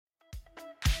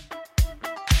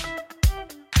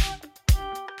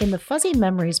In the Fuzzy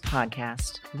Memories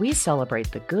podcast, we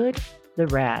celebrate the good, the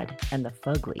rad, and the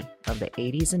fugly of the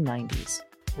 80s and 90s.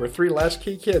 We're three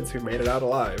latchkey kids who made it out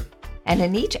alive. And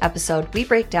in each episode, we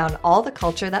break down all the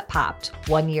culture that popped,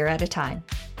 1 year at a time.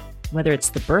 Whether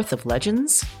it's the birth of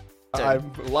legends...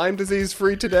 I'm Lyme disease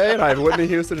free today, and I have Whitney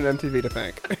Houston and MTV to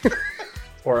thank.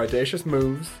 Or audacious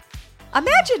moves.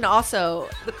 Imagine also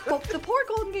the poor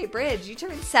Golden Gate Bridge. You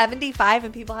turn 75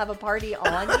 and people have a party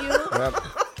on you. Yep.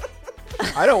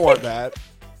 I don't want that.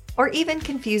 Or even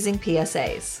confusing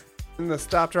PSAs. And the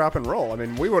stop, drop, and roll. I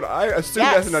mean, I assumed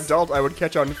as an adult I would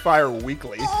catch on fire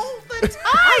weekly. All the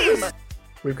time!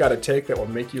 We've got a take that will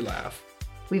make you laugh.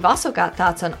 We've also got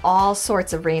thoughts on all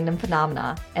sorts of random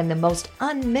phenomena and the most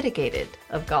unmitigated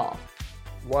of golf.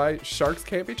 Why sharks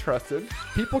can't be trusted,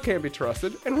 people can't be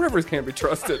trusted, and rivers can't be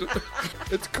trusted.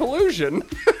 It's collusion.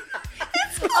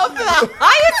 It's of the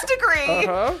highest degree.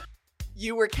 Uh-huh.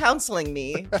 You were counseling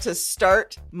me to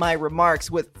start my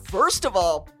remarks with, first of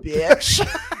all, bitch.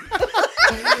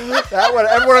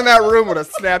 Everyone in that room would have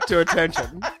snapped to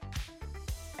attention.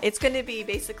 It's going to be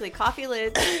basically coffee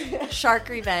lids, shark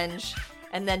revenge,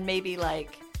 and then maybe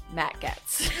like Matt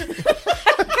Getz.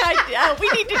 God, we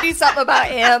need to do something about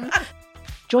him.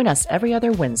 Join us every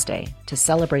other Wednesday to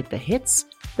celebrate the hits,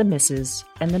 the misses,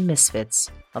 and the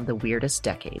misfits of the weirdest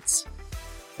decades.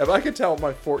 If I could tell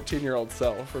my 14-year-old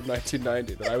self from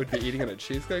 1990 that I would be eating in a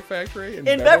Cheesecake Factory in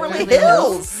Beverly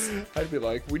Hills, I'd be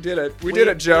like, we did it. We did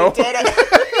it, Joe. We did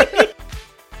it.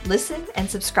 Listen and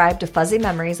subscribe to Fuzzy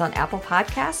Memories on Apple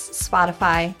Podcasts,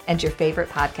 Spotify, and your favorite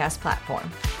podcast platform.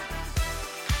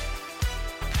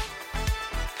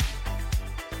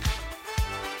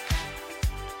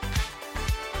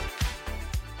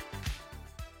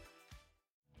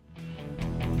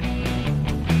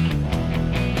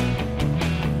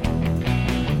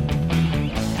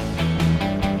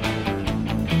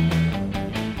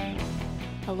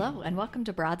 Hello, and welcome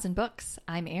to Broads and Books.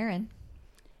 I'm Erin.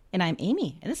 And I'm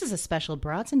Amy, and this is a special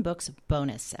Broads and Books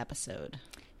bonus episode.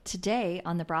 Today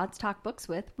on the Broads Talk Books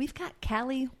With, we've got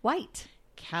Callie White.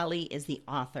 Callie is the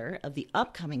author of the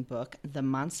upcoming book, The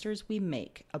Monsters We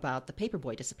Make, about the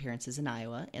paperboy disappearances in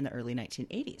Iowa in the early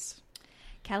 1980s.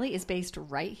 Callie is based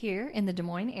right here in the Des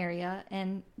Moines area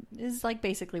and is like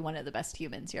basically one of the best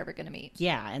humans you're ever going to meet.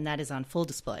 Yeah, and that is on full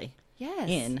display. Yes.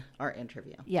 In our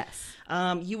interview. Yes.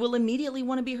 You will immediately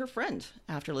want to be her friend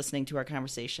after listening to our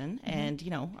conversation.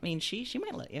 Mm-hmm. And, she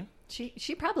might let you.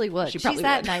 She probably would. She's probably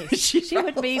that would. nice. She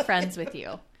would be friends with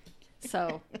you.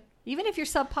 So even if you're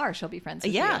subpar, she'll be friends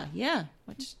with you. Yeah.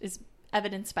 Which is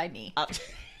evidenced by me.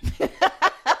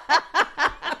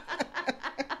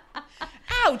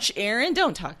 Ouch, Erin.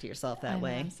 Don't talk to yourself that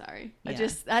way. I'm sorry. Yeah.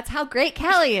 That's how great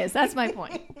Callie is. That's my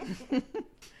point.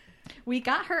 We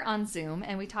got her on Zoom,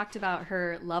 and we talked about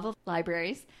her love of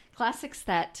libraries, classics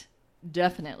that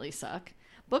definitely suck,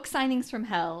 book signings from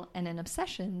hell, and an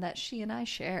obsession that she and I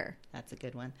share. That's a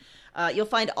good one. You'll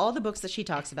find all the books that she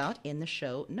talks about in the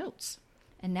show notes.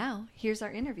 And now, here's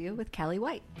our interview with Callie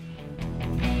White.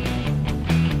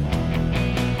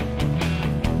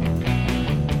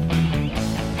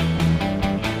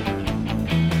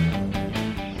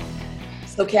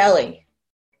 So, Callie,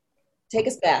 take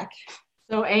us back.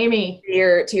 So, Amy,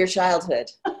 to your childhood.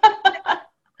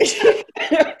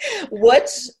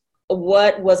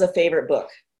 What was a favorite book?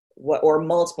 Or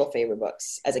multiple favorite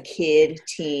books as a kid,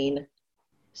 teen?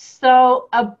 So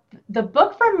the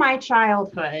book from my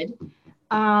childhood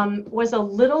was a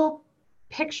little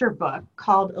picture book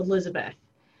called Elizabeth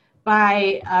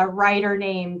by a writer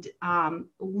named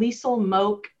Liesl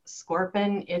Moak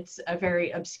Scorpin. It's a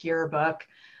very obscure book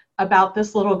about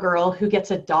this little girl who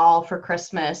gets a doll for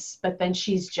Christmas, but then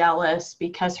she's jealous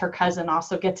because her cousin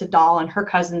also gets a doll and her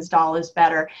cousin's doll is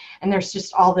better. And there's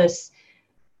just all this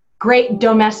great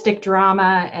domestic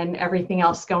drama and everything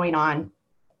else going on.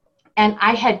 And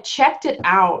I had checked it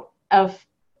out of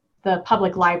the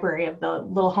public library of the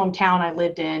little hometown I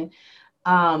lived in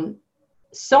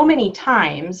so many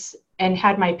times and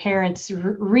had my parents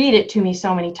read it to me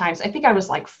so many times. I think I was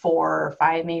like 4 or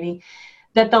 5 maybe,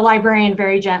 that the librarian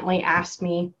very gently asked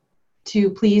me to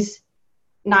please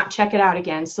not check it out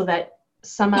again so that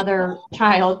some other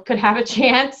child could have a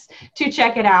chance to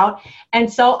check it out.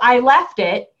 And so I left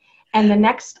it, and the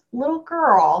next little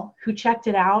girl who checked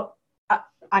it out,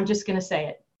 I'm just going to say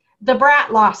it, the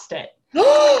brat lost it.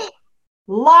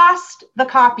 Lost the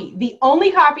copy, the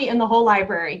only copy in the whole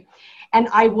library. And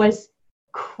I was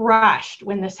crushed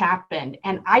when this happened.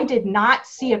 And I did not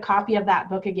see a copy of that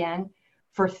book again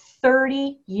for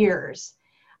 30 years.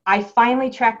 I finally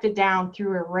tracked it down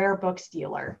through a rare books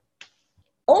dealer.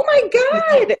 Oh my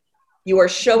God. You are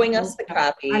showing us the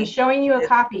copy. I'm showing you a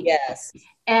copy. Yes.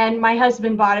 And my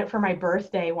husband bought it for my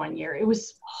birthday one year. It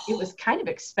was kind of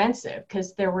expensive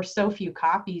because there were so few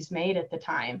copies made at the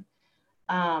time.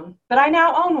 But I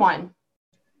now own one.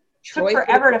 Took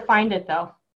forever to find it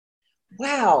though.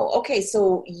 Wow. Okay.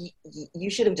 So you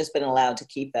should have just been allowed to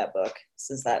keep that book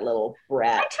since that little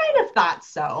brat. I kind of thought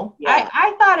so. Yeah.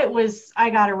 I thought I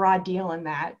got a raw deal in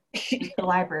that at the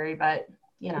library, but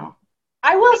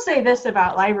I will say this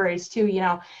about libraries too.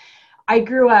 I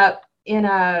grew up in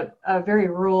a very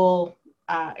rural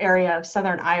area of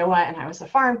southern Iowa, and I was a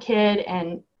farm kid,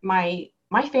 and my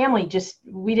family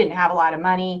we didn't have a lot of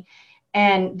money,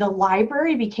 and the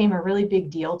library became a really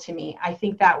big deal to me. I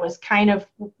think that was kind of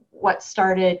what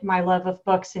started my love of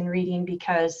books and reading,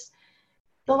 because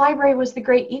the library was the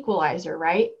great equalizer,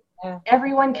 right? Yeah.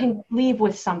 Everyone can leave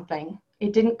with something.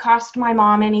 It didn't cost my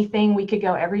mom anything. We could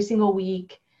go every single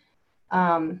week.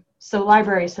 So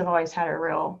libraries have always had a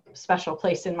real special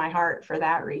place in my heart for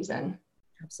that reason.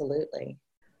 Absolutely.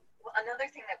 Well, another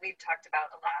thing that we've talked about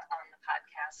a lot on the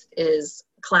podcast is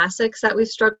classics that we've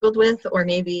struggled with, or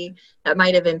maybe that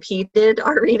might have impeded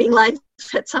our reading life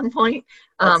at some point.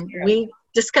 We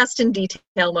discussed in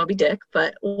detail Moby Dick,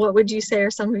 but what would you say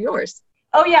are some of yours?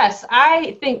 Oh, yes.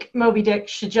 I think Moby Dick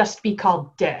should just be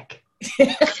called Dick.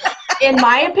 In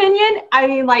my opinion, I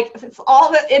mean, like,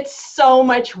 it's so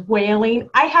much whaling.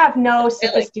 I have no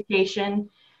sophistication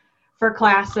for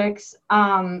classics.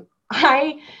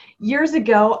 Years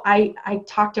ago, I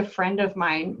talked a friend of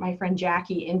mine, my friend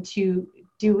Jackie, into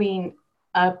doing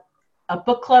a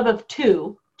book club of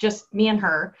 2, just me and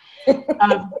her,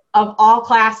 of all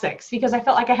classics, because I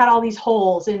felt like I had all these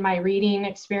holes in my reading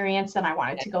experience, and I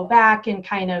wanted to go back and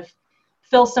kind of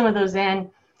fill some of those in.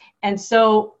 And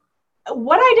so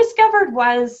what I discovered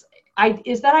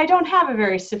is that I don't have a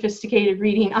very sophisticated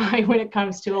reading eye when it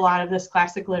comes to a lot of this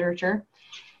classic literature.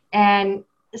 And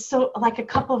so, like, a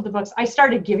couple of the books, I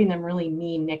started giving them really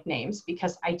mean nicknames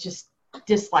because I just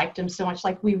disliked them so much.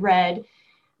 Like, we read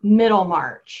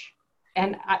Middlemarch,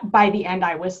 and by the end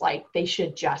I was like, they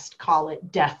should just call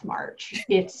it Death March.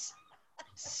 It's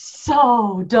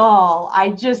so dull.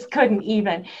 I just couldn't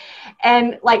even.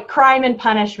 And like Crime and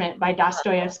Punishment by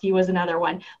Dostoevsky was another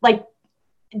one. Like,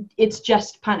 it's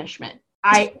just punishment.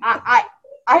 I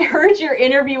heard your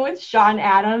interview with Sean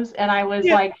Adams, and I was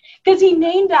like, because he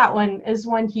named that one as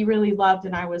one he really loved,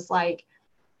 and I was like,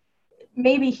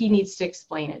 maybe he needs to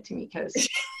explain it to me, because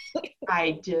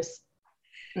I just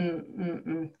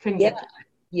couldn't get it.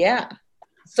 Yeah.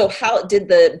 So how did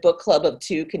the book club of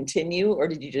 2 continue, or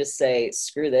did you just say,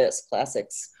 screw this,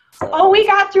 classics? Oh, we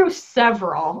got through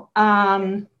several.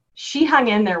 She hung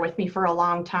in there with me for a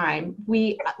long time.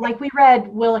 We read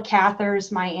Willa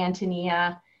Cather's My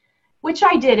Antonia, which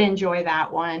I did enjoy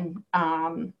that one.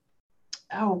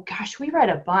 Oh gosh, we read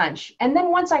a bunch. And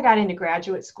then once I got into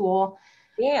graduate school,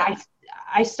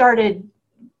 I started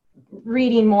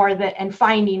reading more and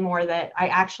finding more that I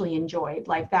actually enjoyed.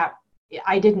 Like that,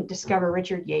 I didn't discover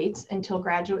Richard Yates until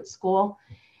graduate school,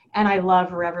 and I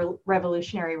love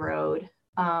Revolutionary Road.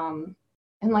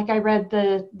 And like I read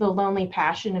the Lonely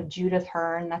Passion of Judith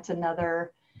Hearn. That's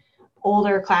another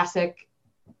older classic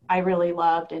I really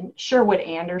loved. And Sherwood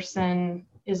Anderson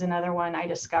is another one I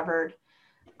discovered.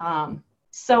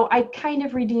 So I kind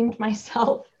of redeemed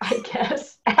myself, I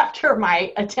guess, after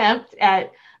my attempt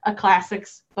at a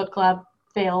classics book club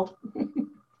failed.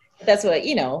 That's what,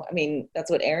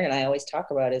 that's what Erin and I always talk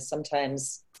about, is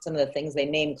sometimes some of the things they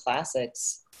name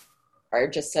classics are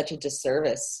just such a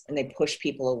disservice, and they push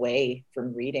people away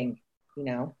from reading,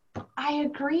 I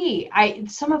agree.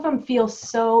 Some of them feel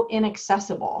so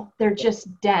inaccessible. They're just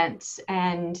dense.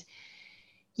 And,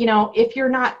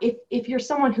 if you're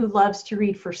someone who loves to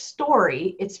read for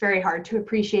story, it's very hard to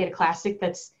appreciate a classic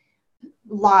that's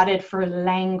lauded for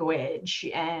language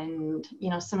and,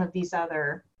 some of these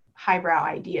other highbrow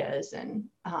ideas. And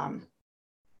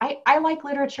I like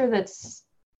literature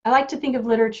I like to think of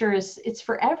literature as it's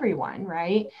for everyone,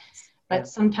 right? But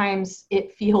sometimes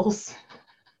it feels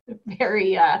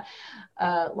very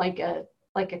like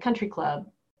a country club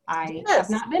I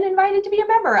have not been invited to be a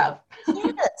member of.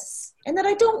 Yes, and that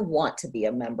I don't want to be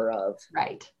a member of.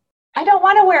 Right. I don't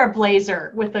want to wear a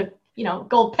blazer with a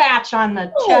gold patch on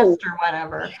the chest or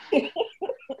whatever.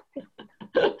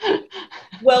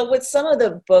 Well, with some of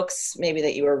the books maybe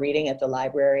that you were reading at the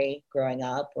library growing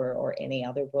up, or any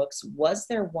other books, was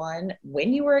there one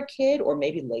when you were a kid or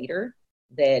maybe later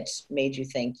that made you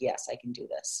think, yes, I can do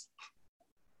this?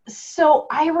 So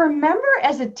I remember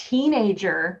as a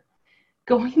teenager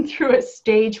going through a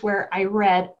stage where I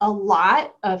read a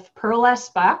lot of Pearl S.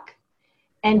 Buck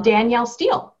and Danielle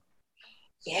Steele.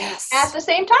 Yes. At the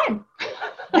same time.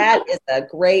 That is a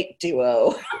great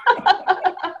duo.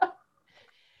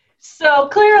 So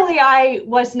clearly I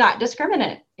was not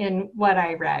discriminate in what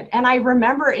I read. And I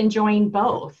remember enjoying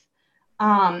both.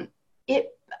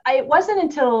 It wasn't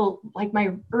until like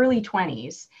my early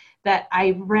 20s that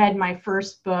I read my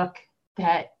first book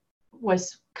that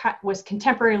was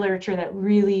contemporary literature that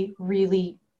really,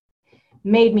 really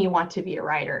made me want to be a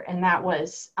writer. And that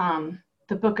was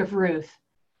The Book of Ruth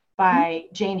by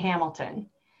Jane Hamilton.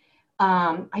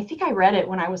 I think I read it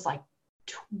when I was like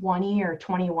 20 or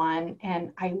 21,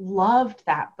 and I loved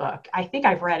that book. I think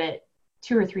I've read it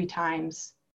 2 or 3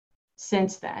 times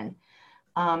since then.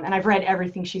 And I've read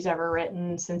everything she's ever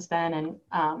written since then.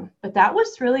 And but that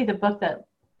was really the book that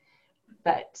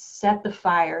set the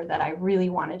fire that I really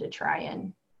wanted to try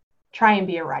and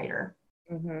be a writer.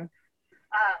 Mm-hmm.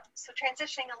 So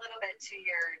transitioning a little bit to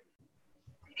your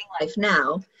reading life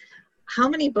now, how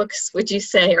many books would you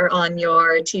say are on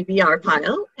your TBR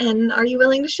pile, and are you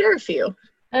willing to share a few?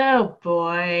 Oh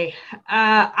boy.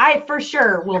 I for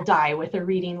sure will die with a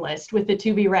reading list with the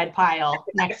to be read pile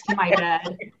next to my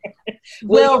bed.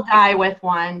 Will die with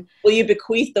one. Will you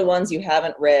bequeath the ones you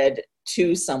haven't read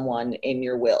to someone in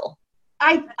your will?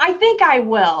 I think I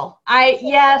will.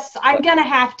 Yes, I'm going to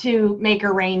have to make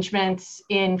arrangements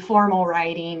in formal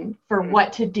writing for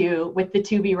what to do with the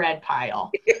to be read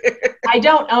pile. I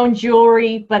don't own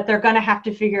jewelry, but they're going to have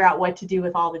to figure out what to do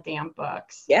with all the damn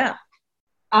books. Yeah.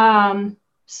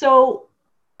 So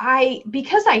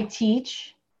because I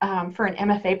teach for an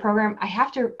MFA program, I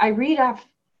have to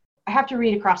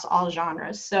read across all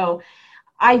genres. So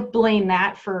I blame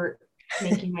that for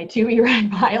making my to be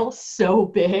read pile so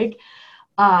big.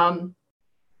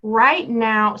 Right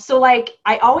now, so like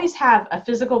I always have a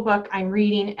physical book I'm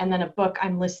reading and then a book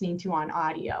I'm listening to on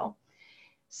audio.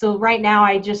 So right now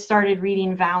I just started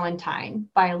reading Valentine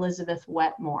by Elizabeth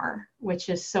Wetmore, which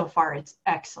is so far it's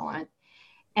excellent.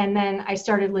 And then I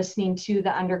started listening to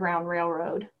The Underground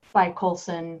Railroad by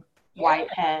Colson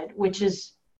Whitehead, which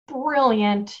is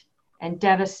brilliant and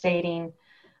devastating.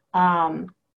 But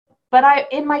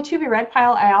in my to be read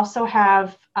pile, I also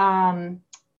have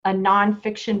a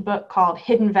nonfiction book called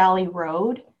Hidden Valley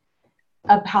Road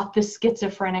about the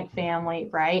schizophrenic family,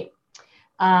 right?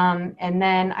 And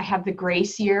then I have The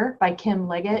Grace Year by Kim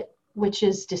Liggett, which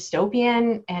is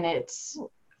dystopian and it's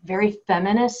very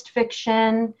feminist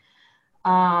fiction.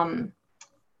 I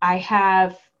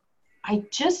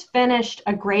just finished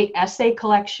a great essay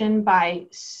collection by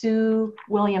Sue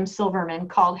Williams Silverman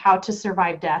called How to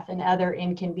Survive Death and Other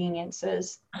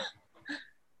Inconveniences,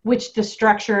 which the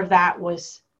structure of that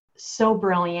was so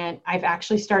brilliant. I've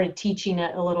actually started teaching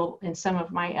it a little in some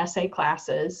of my essay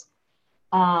classes.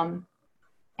 And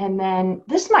then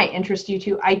this might interest you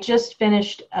too. I just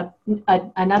finished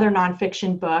another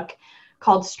nonfiction book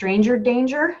called Stranger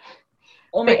Danger.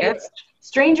 Oh my gosh.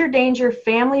 Stranger Danger,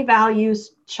 Family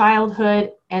Values,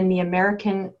 Childhood, and the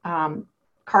American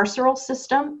Carceral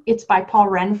System. It's by Paul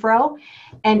Renfro,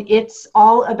 and it's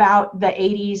all about the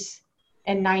 80s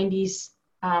and 90s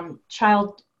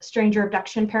child stranger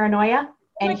abduction paranoia.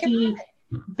 And he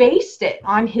based it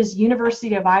on his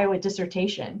University of Iowa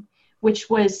dissertation, which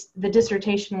was, the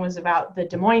dissertation was about the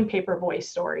Des Moines Paperboy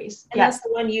stories. And that's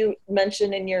the one you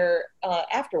mentioned in your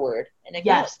afterward. And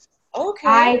yes.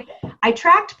 Okay. I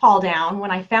tracked Paul down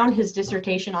when I found his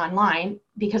dissertation online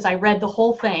because I read the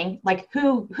whole thing. Like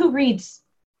who reads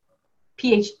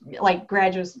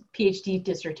graduates PhD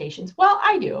dissertations? Well,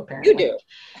 I do apparently. You do.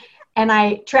 And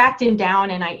I tracked him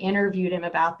down and I interviewed him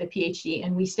about the PhD,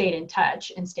 and we stayed in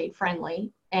touch and stayed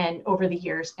friendly and over the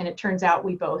years. And it turns out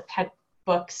we both had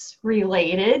books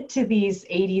related to these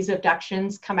 80s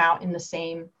abductions come out in the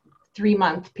same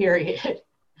 3-month period.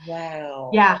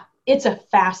 Wow. Yeah. It's a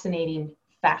fascinating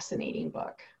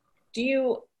book. Do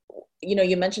you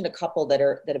mentioned a couple that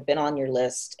have been on your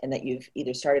list and that you've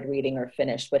either started reading or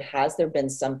finished, but has there been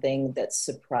something that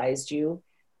surprised you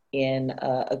in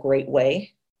a great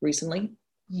way recently?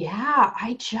 Yeah,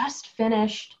 I just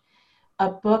finished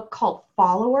a book called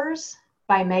Followers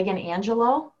by Megan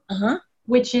Angelo,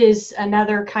 which is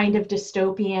another kind of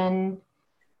dystopian.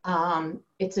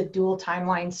 It's a dual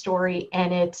timeline story,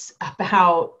 and it's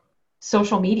about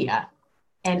social media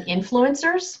and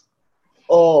influencers.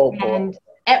 Oh, boy. And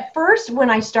at first, when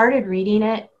I started reading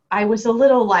it, I was a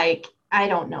little like, I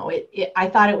don't know, I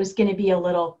thought it was going to be a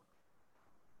little,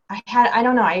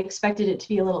 I expected it to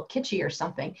be a little kitschy or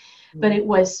something, but it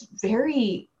was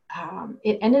very,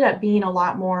 it ended up being a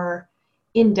lot more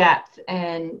in depth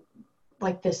and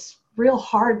like this real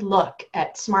hard look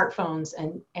at smartphones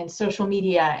and social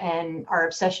media and our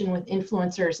obsession with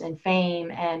influencers and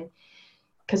fame. And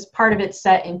because part of it's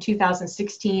set in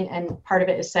 2016 and part of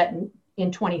it is set in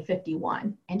in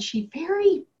 2051. And she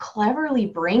very cleverly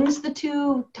brings the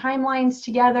two timelines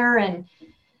together. And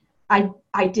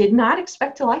I did not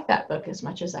expect to like that book as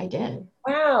much as I did.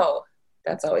 Wow.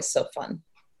 That's always so fun.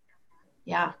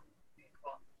 Yeah.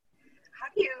 Cool. How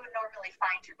do you normally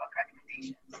find your book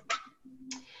recommendations?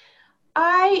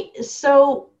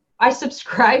 I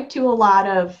subscribe to a lot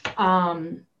of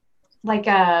like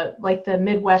the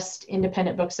Midwest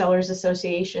Independent Booksellers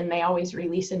Association. They always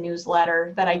release a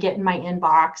newsletter that I get in my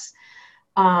inbox.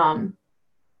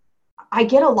 I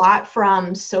get a lot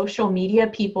from social media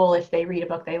people if they read a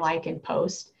book they like and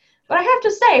post. But I have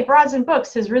to say, Broads and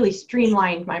Books has really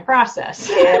streamlined my process.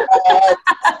 Yes.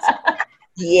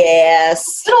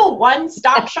 Yes. Little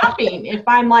one-stop shopping. If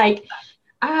I'm like,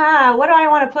 what do I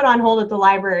want to put on hold at the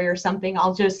library or something,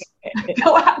 I'll just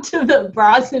go out to the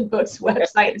Broads and Books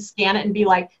website and scan it and be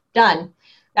like, done.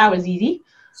 That was easy.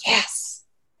 Yes.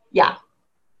 Yeah.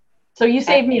 So you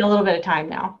saved me a little bit of time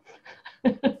now.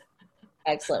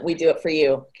 Excellent. We do it for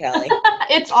you, Kelly.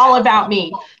 It's all about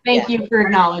me. Thank you for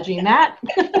acknowledging that.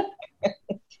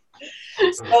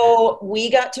 So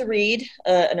we got to read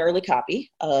an early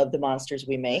copy of The Monsters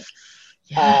We Make.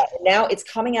 Yeah. Now it's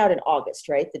coming out in August,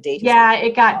 right? The date? Yeah,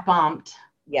 it got bumped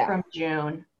Yeah. from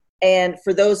June. And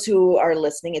for those who are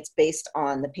listening, it's based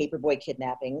on the Paperboy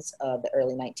kidnappings of the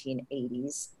early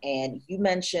 1980s. And you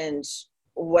mentioned,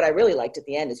 what I really liked at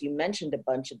the end is you mentioned a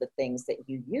bunch of the things that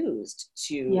you used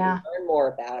to learn more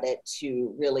about it,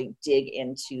 to really dig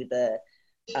into the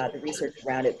research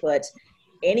around it. But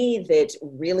any that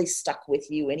really stuck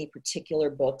with you, any particular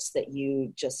books that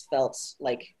you just felt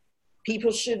like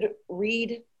people should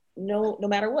read no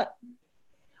matter what?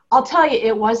 I'll tell you,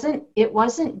 it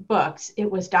wasn't books, it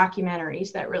was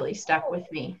documentaries that really stuck with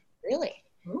me. Really?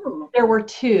 Ooh. There were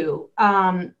two.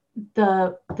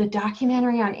 The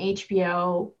documentary on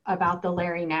HBO about the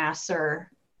Larry Nassar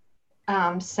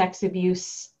sex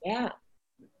abuse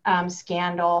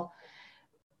scandal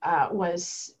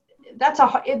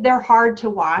they're hard to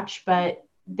watch, but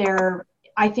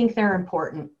I think they're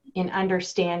important in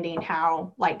understanding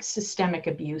how like systemic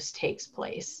abuse takes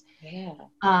place. Yeah.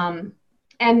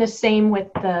 And the same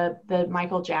with the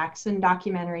Michael Jackson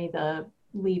documentary, the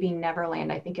Leaving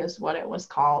Neverland, I think is what it was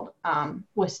called,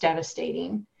 was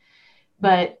devastating.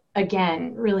 But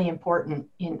again, really important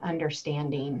in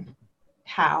understanding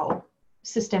how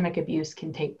systemic abuse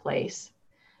can take place.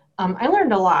 I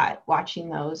learned a lot watching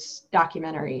those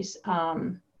documentaries.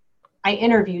 I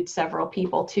interviewed several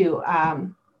people too,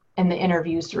 and the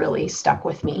interviews really stuck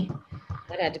with me.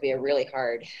 That had to be a really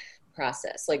hard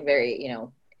process, like very,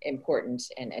 important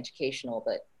and educational,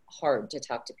 but hard to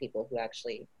talk to people who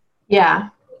actually. Yeah.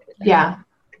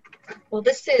 Well,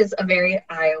 this is a very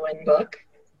Iowan book.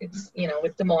 It's,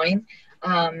 with Des Moines.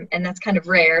 And that's kind of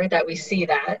rare that we see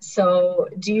that. So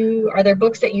are there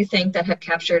books that you think that have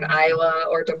captured Iowa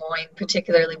or Des Moines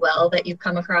particularly well that you've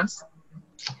come across?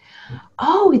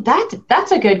 Oh,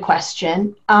 that's a good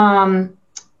question. I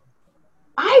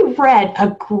read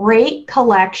a great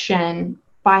collection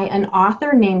by an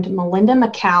author named Melinda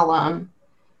McCallum.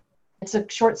 It's a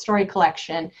short story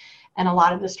collection, and a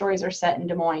lot of the stories are set in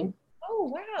Des Moines.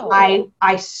 Oh, wow.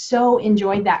 I so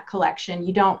enjoyed that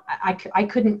collection. I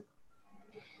couldn't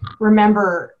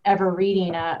remember ever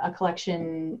reading a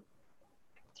collection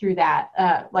through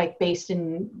that, like based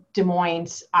in Des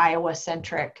Moines, Iowa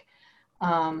centric.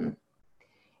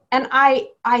 And I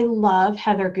love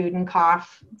Heather Gudenkauf.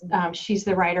 She's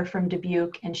the writer from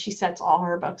Dubuque, and she sets all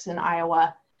her books in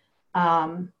Iowa.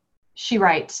 She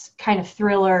writes kind of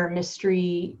thriller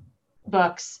mystery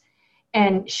books,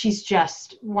 and she's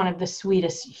just one of the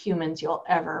sweetest humans you'll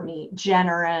ever meet.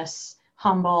 Generous,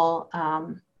 humble.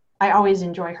 I always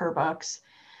enjoy her books.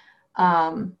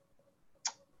 And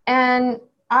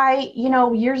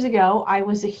years ago, I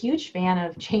was a huge fan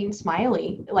of Jane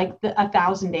Smiley. Like the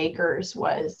 1,000 Acres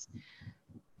was,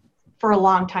 for a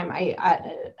long time,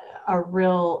 a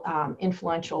real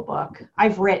influential book.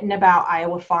 I've written about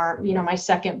Iowa farm. My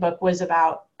second book was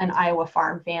about an Iowa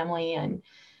farm family, and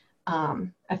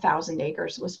 1,000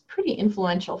 Acres was pretty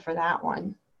influential for that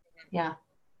one. Yeah.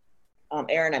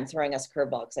 Erin, I'm throwing us a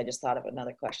curveball because I just thought of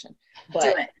another question. Do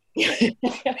it.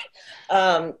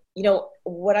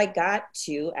 What I got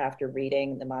to after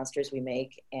reading The Monsters We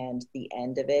Make and the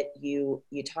end of it, you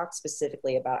talked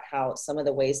specifically about how some of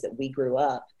the ways that we grew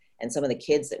up and some of the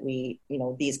kids that we,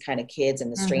 these kind of kids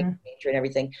and the strange nature and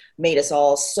everything made us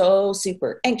all so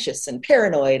super anxious and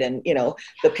paranoid. And,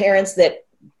 the parents that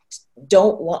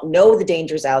know the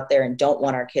dangers out there and don't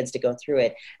want our kids to go through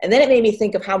it. And then it made me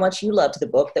think of how much you loved the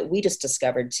book that we just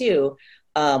discovered too,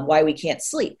 Why We Can't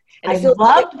Sleep. And I it feels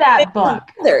loved that book.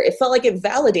 It felt like it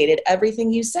validated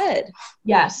everything you said.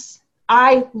 Yes.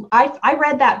 I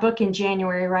read that book in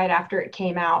January right after it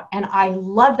came out, and I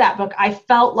loved that book. I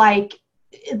felt like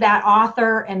that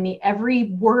author and every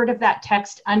word of that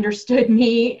text understood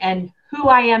me and who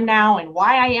I am now and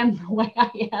why I am the way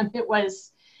I am. It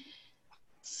was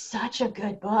such a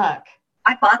good book.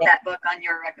 I bought that book on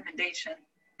your recommendation.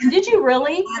 Did you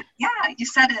really? Yeah, you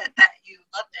said it that you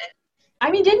loved it. I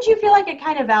mean, didn't you feel like it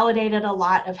kind of validated a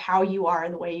lot of how you are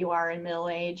the way you are in middle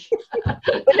age?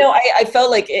 But no, I felt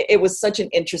like it was such an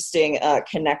interesting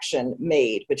connection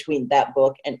made between that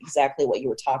book and exactly what you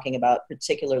were talking about,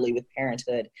 particularly with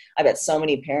parenthood. I bet so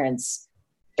many parents,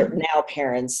 or now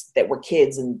parents that were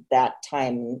kids in that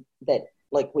time that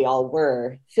like we all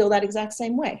were, feel that exact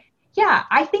same way. Yeah,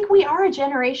 I think we are a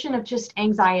generation of just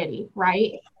anxiety,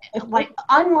 right? Like,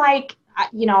 unlike,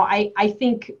 I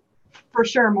think for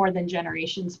sure more than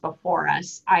generations before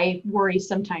us. I worry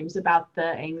sometimes about the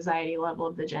anxiety level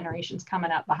of the generations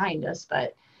coming up behind us,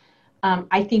 but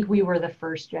I think we were the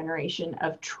first generation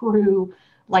of true,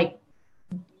 like,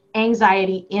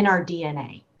 anxiety in our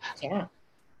DNA. Yeah.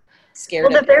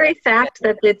 Scared. Well, the very fact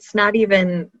that it's not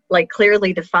even like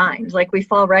clearly defined, like we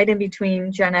fall right in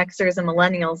between Gen Xers and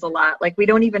millennials a lot. Like we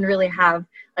don't even really have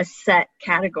a set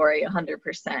category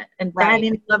 100%. And that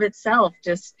in and of itself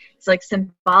just it's like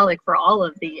symbolic for all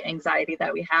of the anxiety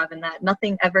that we have, and that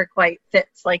nothing ever quite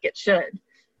fits like it should.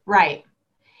 Right.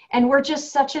 And we're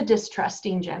just such a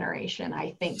distrusting generation,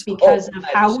 I think, because of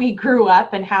how we grew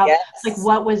up and how like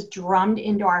what was drummed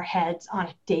into our heads on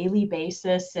a daily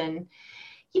basis. And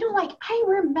like I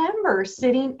remember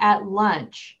sitting at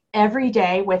lunch every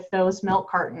day with those milk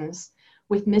cartons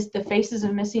with the faces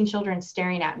of missing children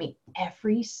staring at me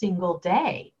every single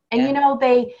day. And,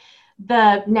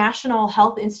 the National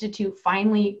Health Institute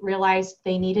finally realized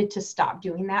they needed to stop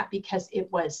doing that because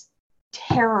it was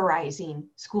terrorizing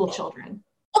school children.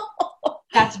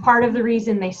 That's part of the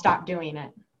reason they stopped doing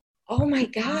it. Oh my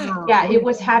God. Yeah, it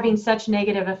was having such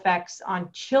negative effects on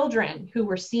children who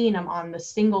were seeing them on the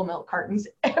single milk cartons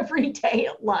every day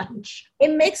at lunch.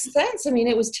 It makes sense. I mean,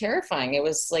 it was terrifying. It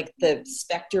was like the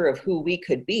specter of who we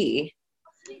could be.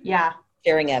 Yeah.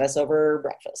 Staring at us over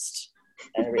breakfast.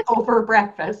 Over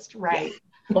breakfast, right.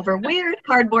 Over weird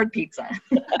cardboard pizza.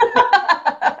 So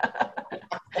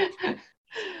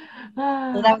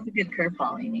that was a good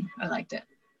curveball, Amy. I liked it.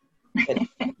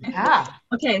 Yeah.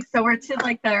 Okay, so we're to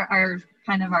like our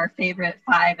kind of our favorite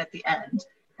 5 at the end.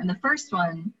 And the first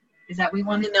one is that we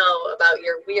want to know about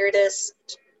your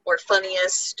weirdest or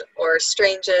funniest or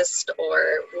strangest or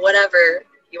whatever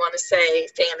you want to say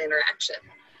fan interaction.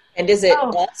 And is it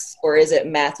us or is it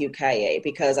Matthew Kaye?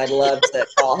 Because I'd love to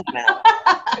call him out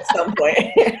at some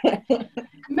point.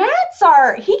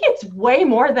 He gets way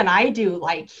more than I do.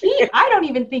 Like I don't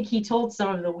even think he told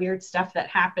some of the weird stuff that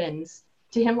happens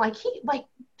to him. Like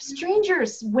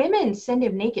strangers, women send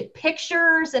him naked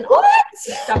pictures and all that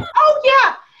stuff. Oh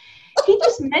yeah. He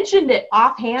just mentioned it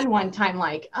offhand one time,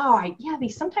 like,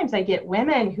 sometimes I get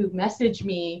women who message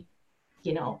me,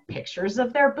 pictures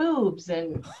of their boobs,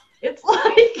 and it's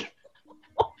like.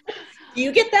 Do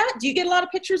you get that? Do you get a lot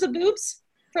of pictures of boobs?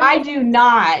 I do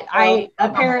not.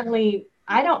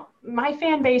 My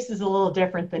fan base is a little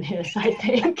different than his, I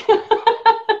think.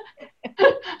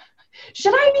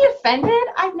 Should I be offended?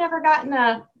 I've never gotten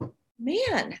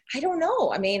Man, I don't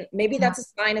know. I mean, maybe that's a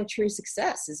sign of true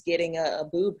success, is getting a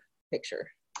boob picture.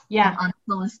 Yeah.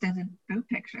 Unsolicited boob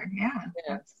picture.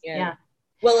 Yeah.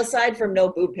 Well, aside from no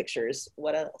boob pictures,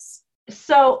 what else?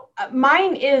 So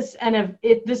mine is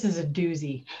this is a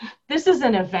doozy. This is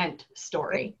an event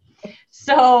story.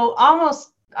 So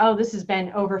this has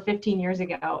been over 15 years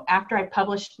ago, after I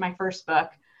published my first book.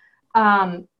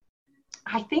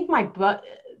 I think my book,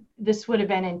 this would have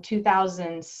been in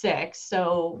 2006.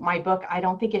 So my book, I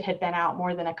don't think it had been out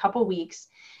more than a couple weeks.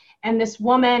 And this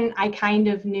woman I kind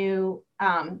of knew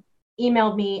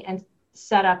emailed me and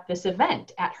set up this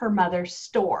event at her mother's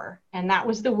store. And that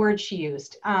was the word she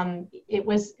used. It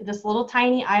was this little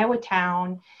tiny Iowa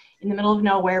town in the middle of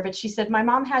nowhere. But she said, my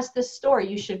mom has this store.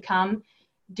 You should come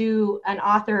do an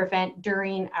author event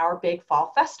during our big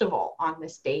fall festival on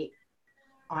this date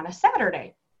on a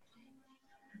Saturday.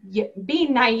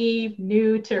 Being naive,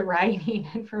 new to writing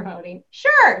and promoting.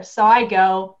 Sure. So I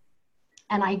go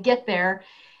and I get there,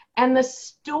 and the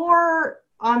store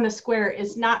on the square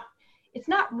it's not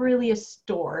really a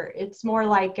store. It's more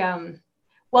like,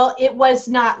 it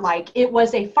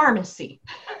was a pharmacy,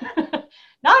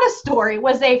 not a store. It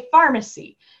was a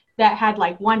pharmacy that had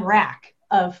like one rack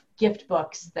of gift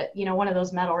books that, one of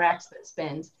those metal racks that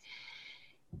spins.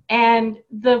 And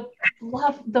the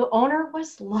owner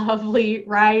was lovely,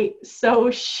 right? So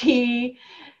she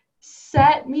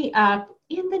set me up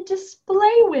in the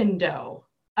display window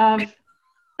of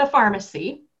the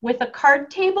pharmacy with a card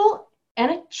table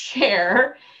and a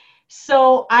chair.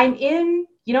 So I'm in,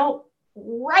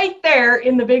 right there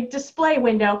in the big display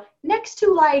window next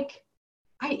to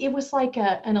it was like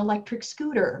an electric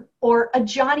scooter or a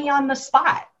Johnny on the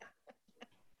spot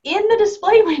in the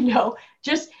display window,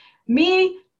 just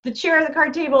me, the chair, the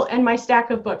card table, and my stack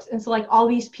of books. And so all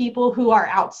these people who are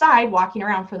outside walking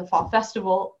around for the fall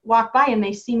festival walk by and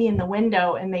they see me in the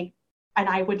window and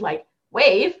I would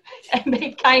wave and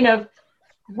they kind of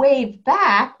wave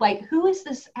back who is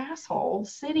this asshole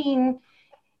sitting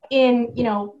in,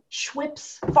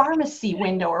 Schwip's pharmacy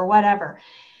window or whatever.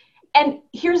 And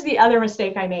here's the other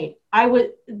mistake I made.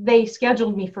 They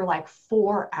scheduled me for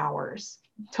 4 hours.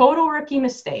 Total rookie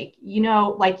mistake. You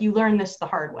learn this the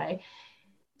hard way.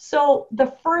 So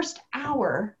the first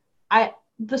hour,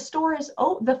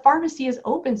 the pharmacy is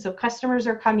open, so customers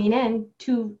are coming in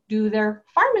to do their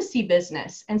pharmacy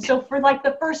business. And so for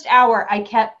the first hour,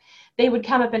 they would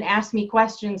come up and ask me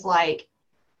questions like,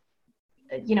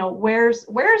 where are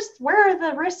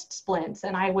the wrist splints?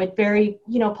 And I would very,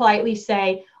 politely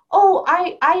say, oh,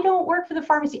 I don't work for the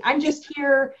pharmacy. I'm just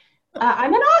here.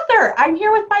 I'm an author. I'm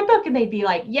here with my book. And they'd be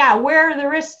like, yeah, where are the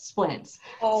wrist splints?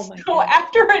 Oh my So God.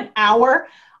 after an hour,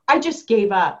 I just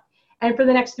gave up. And for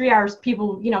the next 3 hours,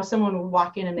 people, someone would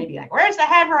walk in and they'd be like, where's the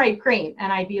hemorrhoid cream?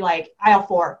 And I'd be like, aisle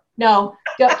 4. No,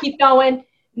 keep going.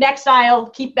 Next aisle,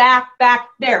 keep back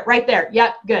there, right there.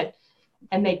 Yep, good.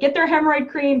 And they'd get their hemorrhoid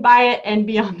cream, buy it, and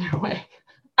be on their way.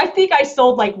 I think I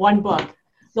sold one book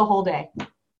the whole day.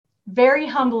 Very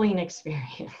humbling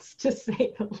experience, to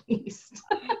say the least.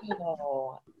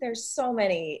 Oh, there's so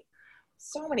many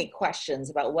questions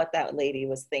about what that lady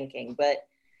was thinking, but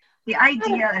the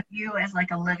idea of you as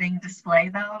a living display,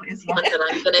 though, is one that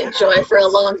I'm going to enjoy for a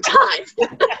long time.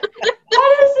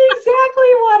 That is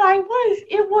exactly what I was.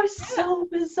 It was so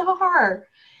bizarre.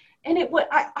 And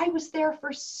I was there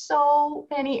for so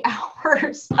many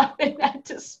hours up in that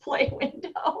display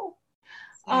window.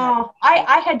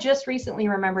 I had just recently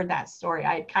remembered that story.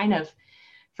 I had kind of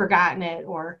forgotten it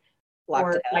or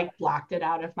blocked it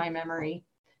out of my memory.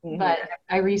 Mm-hmm. But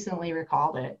I recently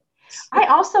recalled it. I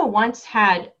also once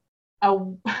had I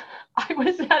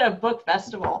was at a book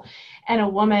festival and a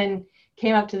woman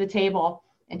came up to the table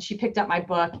and she picked up my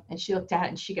book and she looked at it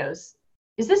and she goes,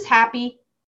 "Is this happy?"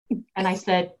 And I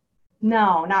said,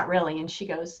 "No, not really." And she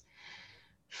goes,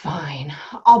 "Fine,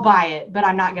 I'll buy it, but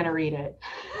I'm not going to read it."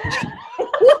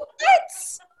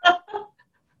 What? I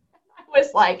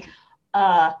was like,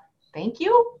 thank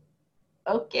you.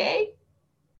 Okay.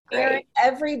 Great.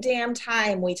 Every damn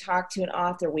time we talk to an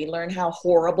author, we learn how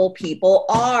horrible people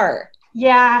are.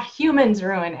 Yeah, humans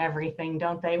ruin everything,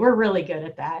 don't they? We're really good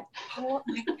at that. Oh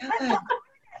my God. That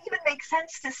even makes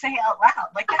sense to say out loud.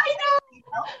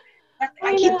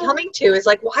 I keep coming to is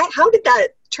why? How did that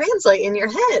translate in your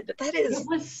head? It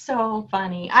was so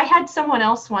funny. I had someone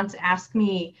else once ask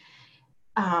me.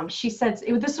 She said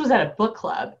this was at a book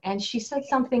club, and she said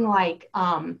something like,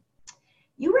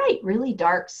 "You write really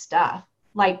dark stuff.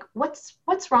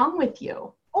 What's wrong with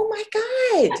you?" Oh my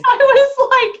God! I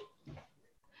was like,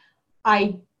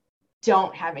 I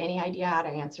don't have any idea how to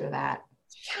answer that.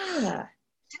 Yeah.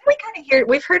 Didn't we kind of hear,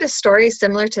 we've heard a story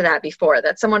similar to that before,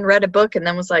 that someone read a book and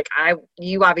then was like,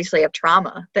 you obviously have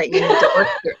trauma that you need to work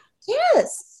through.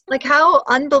 Yes. How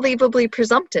unbelievably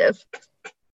presumptive.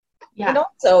 Yeah. And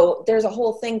also, there's a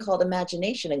whole thing called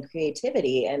imagination and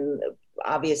creativity, and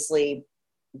obviously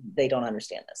they don't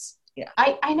understand this. Yeah.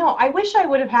 I know. I wish I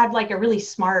would have had a really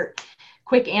smart,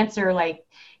 quick answer.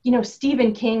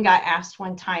 Stephen King got asked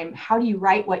one time, "How do you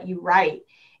write what you write?"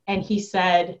 And he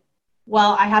said,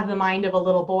 "Well, I have the mind of a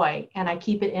little boy and I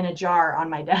keep it in a jar on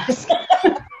my desk."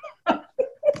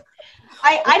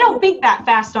 I don't think that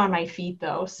fast on my feet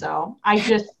though. So I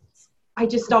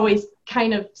just always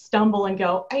kind of stumble and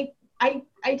go,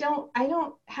 I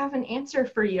don't have an answer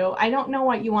for you. I don't know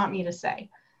what you want me to say.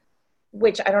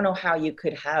 Which I don't know how you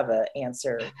could have an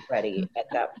answer ready at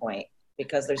that point,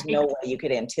 because there's no way you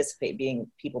could anticipate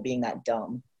people being that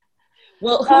dumb.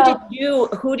 Well,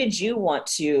 who did you want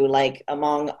to,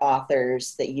 among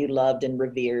authors that you loved and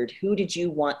revered, who did you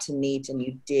want to meet and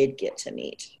you did get to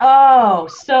meet? Oh,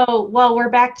 well, we're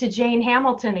back to Jane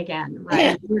Hamilton again,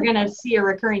 right? We're going to see a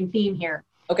recurring theme here.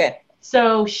 Okay.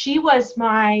 So she was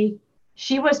my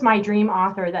dream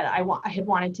author that I had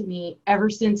wanted to meet ever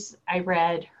since I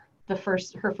read her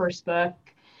first book.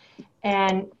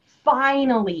 And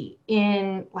finally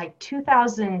in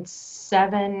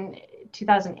 2007,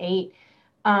 2008,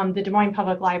 the Des Moines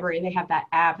Public Library, they have that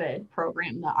AVID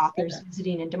program, the authors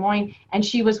visiting in Des Moines, and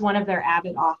she was one of their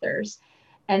AVID authors.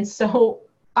 And so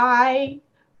I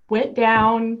went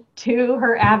down to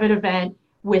her AVID event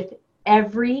with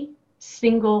every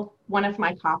single one of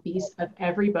my copies of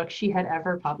every book she had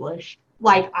ever published.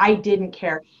 Like, I didn't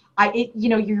care.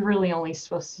 You're really only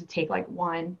supposed to take like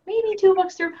 1, maybe 2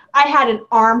 books through. I had an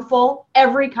armful,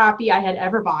 every copy I had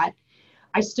ever bought.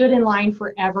 I stood in line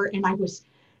forever, and I was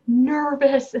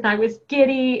nervous, and I was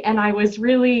giddy, and I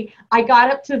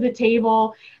got up to the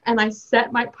table, and I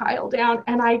set my pile down,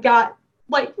 and I got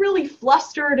like really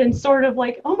flustered and sort of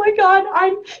like, oh my God,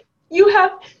 you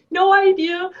have no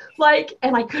idea, like,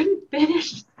 and I couldn't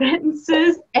finish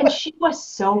sentences. And she was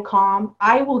so calm.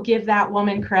 I will give that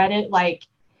woman credit. Like,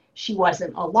 she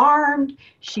wasn't alarmed.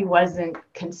 She wasn't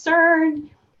concerned.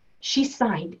 She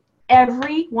signed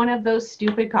every one of those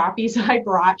stupid copies I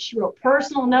brought. She wrote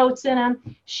personal notes in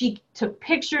them. She took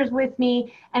pictures with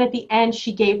me. And at the end,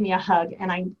 she gave me a hug,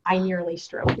 and I nearly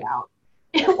stroked out.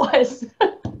 It was.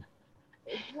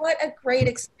 What a great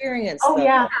experience. Oh,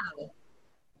 yeah.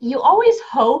 You always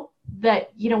hope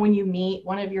that, when you meet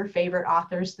one of your favorite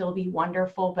authors, they'll be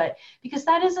wonderful, but because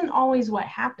that isn't always what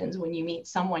happens when you meet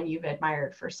someone you've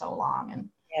admired for so long. And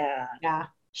yeah,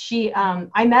 she,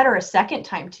 I met her a second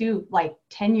time too, like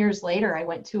 10 years later. I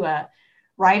went to a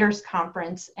writers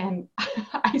conference, and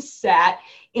I sat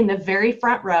in the very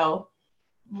front row,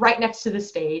 right next to the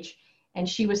stage. And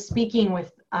she was speaking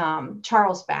with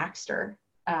Charles Baxter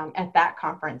at that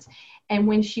conference. And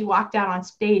when she walked out on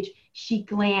stage, she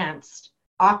glanced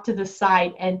off to the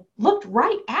side and looked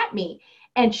right at me.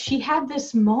 And she had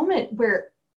this moment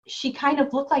where she kind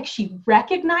of looked like she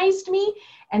recognized me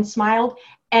and smiled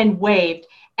and waved.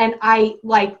 And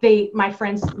my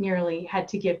friends nearly had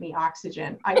to give me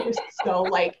oxygen. I was so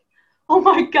like, oh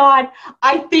my God,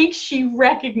 I think she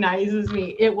recognizes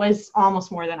me. It was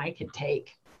almost more than I could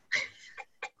take.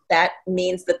 That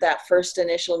means that first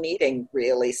initial meeting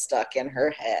really stuck in her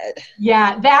head.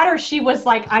 Yeah, that, or she was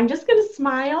like, I'm just going to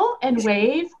smile and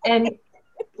wave and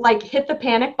like hit the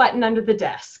panic button under the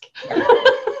desk.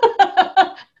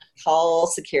 Call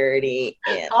security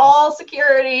in. Call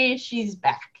security. She's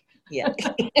back. Yeah.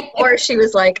 Or she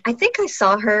was like, I think I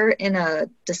saw her in a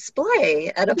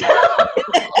display at a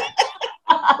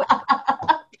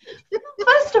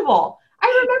festival.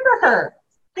 I remember her.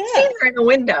 I've seen her in a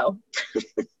window.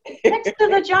 Next to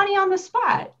the Johnny on the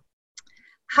Spot.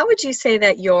 How would you say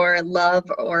that your love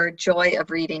or joy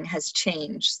of reading has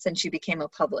changed since you became a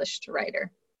published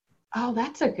writer? Oh,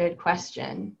 that's a good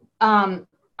question. I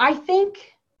think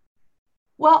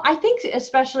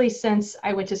especially since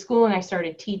I went to school and I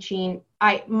started teaching,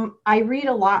 I read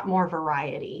a lot more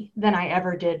variety than I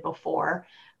ever did before.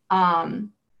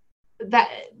 That,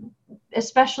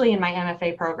 especially in my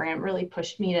MFA program, really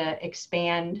pushed me to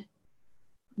expand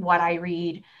what I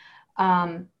read.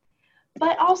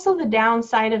 But also the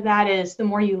downside of that is the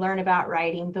more you learn about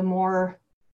writing, the more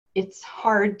it's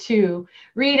hard to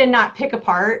read and not pick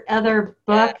apart other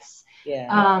books.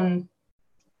 Yeah.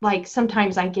 Like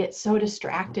sometimes I get so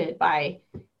distracted by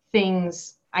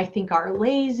things I think are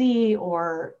lazy,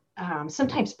 or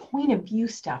sometimes point of view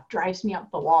stuff drives me up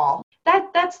the wall.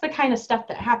 That's the kind of stuff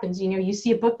that happens. You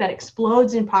see a book that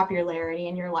explodes in popularity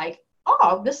and you're like,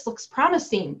 oh, this looks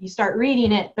promising. You start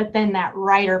reading it, but then that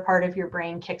writer part of your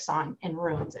brain kicks on and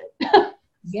ruins it.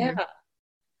 Yeah.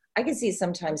 I can see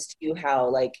sometimes too how,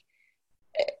 like,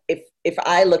 if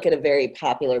I look at a very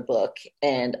popular book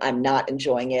and I'm not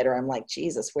enjoying it, or I'm like,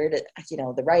 Jesus, where did,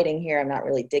 the writing here, I'm not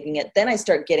really digging it. Then I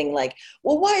start getting like,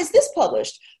 well, why is this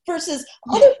published versus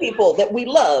other people that we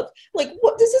love? Like,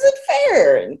 what, this isn't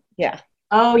fair. And yeah.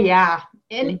 Oh yeah.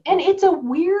 And it's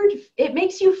it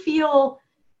makes you feel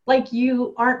like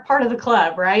you aren't part of the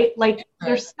club, right? Like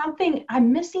there's something,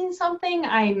 I'm missing something.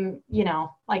 I'm,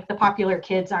 like the popular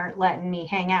kids aren't letting me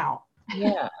hang out.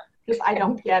 Yeah. Because I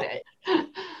don't get it.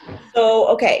 So,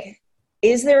 okay.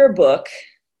 Is there a book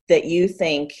that you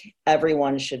think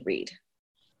everyone should read?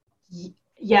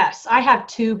 Yes, I have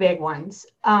two big ones.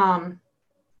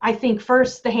 I think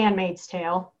first, The Handmaid's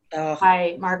Tale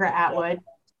by Margaret Atwood,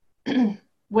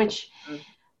 which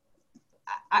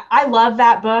I love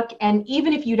that book. And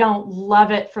even if you don't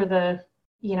love it for the,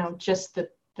 just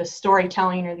the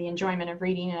storytelling or the enjoyment of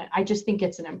reading it, I just think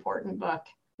it's an important book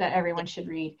that everyone should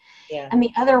read. Yeah. And the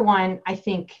other one I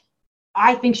think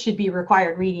should be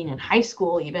required reading in high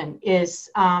school even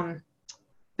is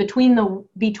Between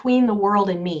the World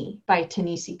and Me by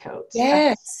Ta-Nehisi Coates.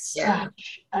 Yes. That's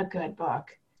such a good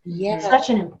book. Yeah.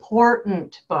 Such an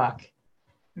important book.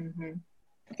 Mm-hmm.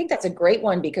 I think that's a great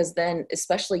one because then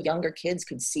especially younger kids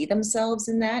could see themselves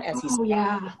in that as he's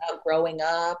about growing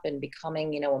up and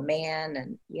becoming, a man.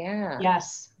 And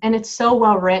Yes. And it's so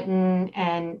well written.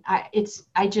 And I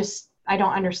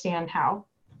don't understand how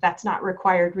that's not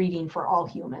required reading for all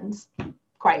humans,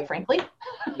 quite frankly.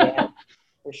 Yeah,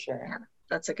 for sure. Yeah,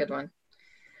 that's a good one.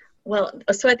 Well,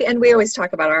 so at the end, we always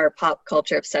talk about our pop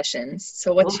culture obsessions.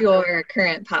 So what's your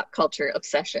current pop culture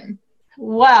obsession?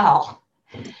 Well,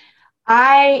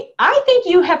 I think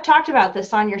you have talked about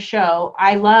this on your show.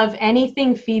 I love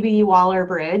anything Phoebe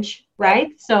Waller-Bridge,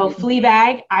 right? So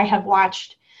Fleabag, I have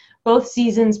watched both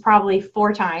seasons probably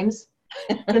 4 times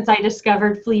since I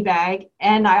discovered Fleabag.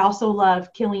 And I also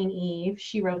love Killing Eve.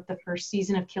 She wrote the first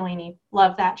season of Killing Eve.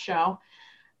 Love that show.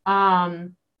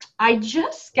 I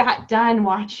just got done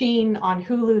watching on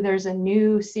Hulu. There's a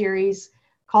new series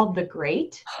called The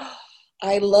Great.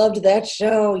 I loved that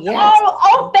show. Yes.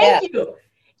 Oh, thank you.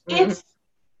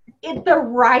 The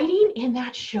writing in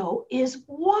that show is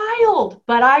wild,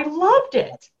 but I loved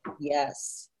it.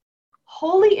 Yes.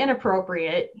 Wholly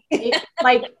inappropriate,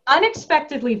 like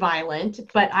unexpectedly violent,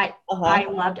 but I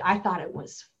thought it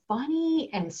was funny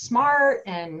and smart,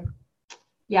 and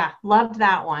loved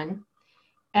that one.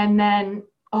 And then,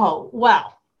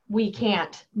 we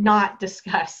can't not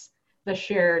discuss the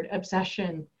shared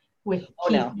obsession with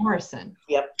Keith Morrison.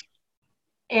 Yep.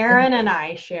 Aaron and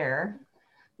I share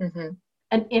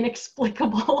an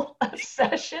inexplicable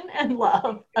obsession and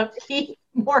love of Keith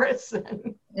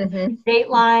Morrison.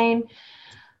 Dateline.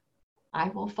 I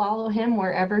will follow him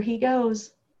wherever he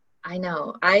goes. I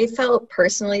know. I felt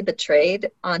personally betrayed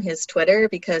on his Twitter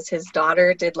because his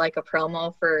daughter did like a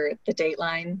promo for the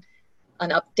Dateline,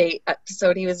 an update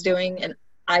episode he was doing, and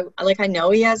I know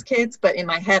he has kids, but in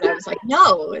my head I was like,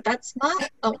 no, that's not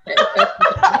okay.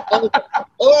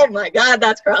 Oh my God,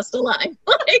 that's crossed the line.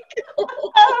 I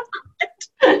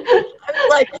was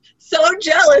like so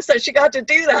jealous that she got to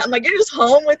do that. I'm like, you're just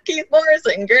home with Keith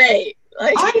Morrison, great.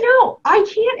 Like, I know. I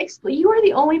can't explain. You are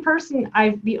the only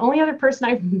other person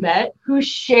I've met who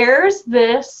shares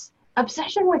this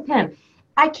obsession with him.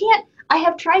 I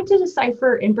have tried to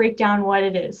decipher and break down what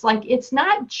it is. Like, it's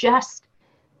not just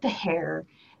the hair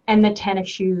and the tennis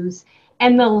shoes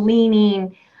and the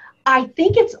leaning. I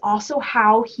think it's also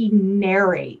how he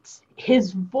narrates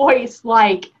his voice.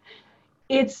 Like,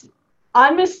 it's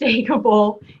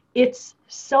unmistakable. It's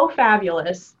so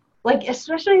fabulous. Like,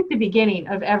 especially at the beginning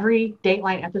of every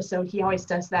Dateline episode, he always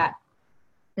does that,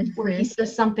 where he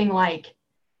says something like,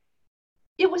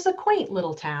 it was a quaint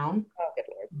little town,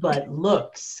 but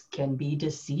looks can be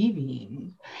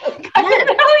deceiving. I don't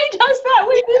know how he does that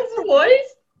with his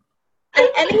voice. And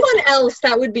anyone else,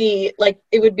 that would be like,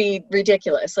 it would be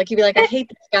ridiculous. Like, you'd be like, I hate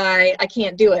this guy, I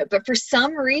can't do it. But for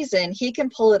some reason, he can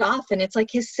pull it off, and it's like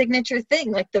his signature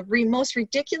thing, like the most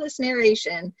ridiculous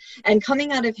narration. And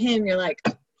coming out of him, you're like,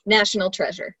 national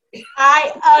treasure.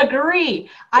 I agree.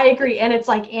 And it's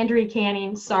like, Andrea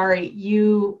Canning, sorry,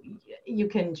 you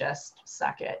can just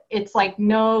suck it. It's like,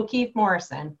 no, Keith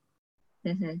Morrison.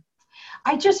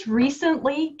 I just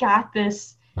recently got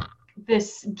this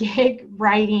gig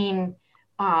writing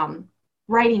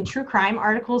true crime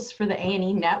articles for the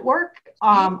A&E network.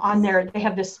 On there, they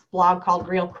have this blog called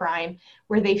Real Crime,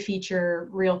 where they feature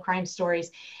real crime stories.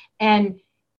 And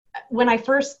when I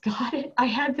first got it, I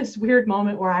had this weird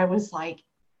moment where I was like,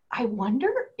 I wonder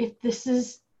if this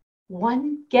is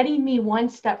getting me one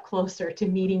step closer to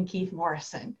meeting Keith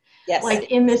Morrison. Yes. Like,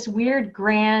 in this weird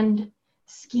grand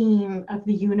scheme of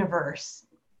the universe.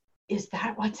 Is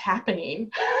that what's happening?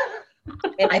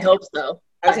 And I hope so.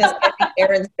 I was going to say, I think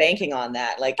Aaron's banking on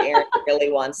that. Like, Aaron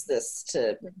really wants this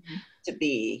to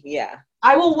be, yeah.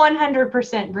 I will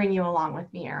 100% bring you along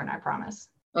with me, Aaron, I promise.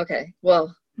 Okay,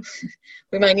 well,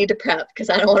 we might need to prep because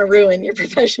I don't want to ruin your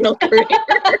professional career.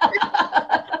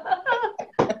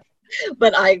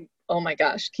 But oh my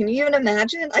gosh, can you even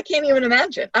imagine? I can't even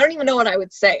imagine. I don't even know what I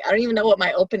would say. I don't even know what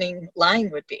my opening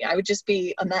line would be. I would just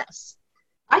be a mess.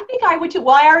 I think I would too.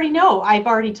 Well, I already know. I've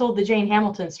already told the Jane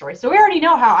Hamilton story, so we already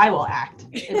know how I will act.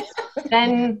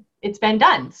 It's been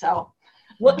done. So,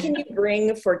 what can you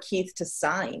bring for Keith to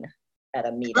sign at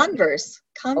a meeting? Converse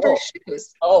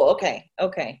shoes. Oh, okay.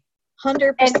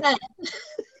 100%.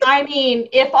 I mean,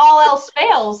 if all else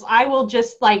fails, I will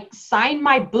just like sign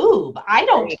my boob. I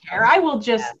don't care. I will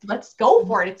just let's go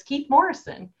for it. It's Keith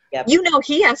Morrison. Yep. You know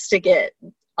he has to get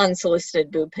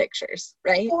unsolicited boob pictures,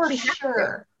 right? For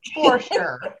sure.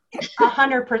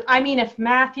 100%. I mean, if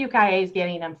Matthew Kaye is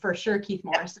getting them, for sure Keith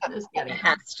Morrison is getting them.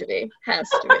 Has to be. I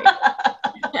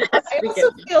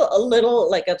also feel a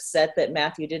little like upset that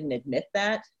Matthew didn't admit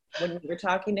that when we were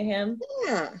talking to him.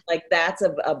 Yeah. Like that's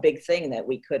a big thing that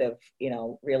we could have,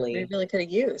 really. We really could have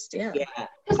used. Yeah. Yeah.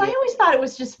 Because I always thought it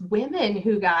was just women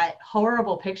who got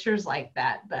horrible pictures like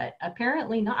that, but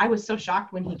apparently not. I was so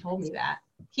shocked when he told me that.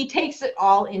 He takes it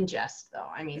all in jest, though.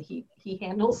 I mean, he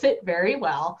handles it very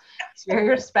well. He's very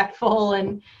respectful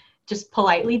and just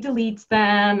politely deletes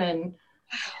them. And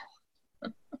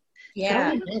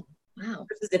Yeah. Wow.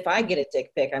 Versus if I get a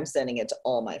dick pic, I'm sending it to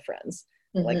all my friends.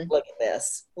 Mhm. Like, look at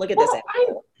this. Look at well, this.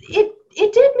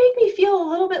 it did make me feel a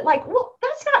little bit like, well,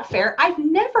 that's not fair. I've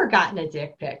never gotten a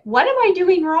dick pic. What am I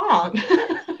doing wrong?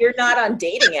 You're not on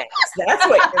dating apps. That's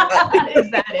what you're not doing.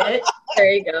 Is that it?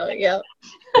 There you go. Yep.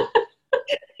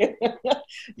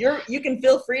 You can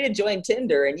feel free to join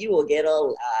Tinder and you will get a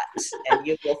lot and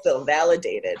you will feel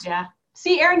validated. Yeah.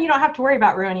 See, Erin, you don't have to worry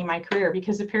about ruining my career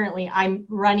because apparently I'm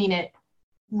running it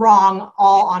wrong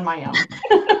all on my own.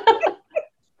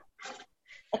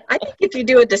 I think if you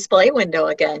do a display window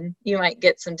again, you might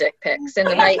get some dick pics in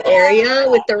the right area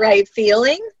with the right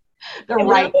feeling. The And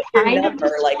right put your kind of number,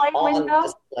 display on window.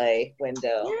 display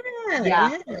window.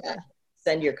 Yeah.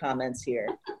 Send your comments here.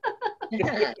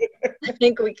 Yeah. I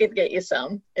think we could get you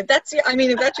some. If that's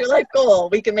your life goal,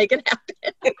 we can make it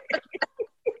happen.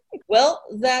 Well,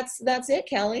 that's it,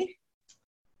 Kelly.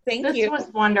 Thank This you. was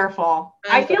wonderful.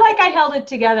 I feel like I held it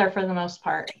together for the most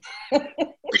part.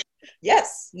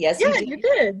 Yes, Yeah, you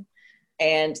did.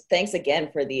 And thanks again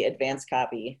for the advanced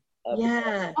copy.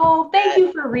 Yeah. Oh, thank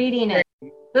you for reading it.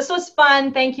 This was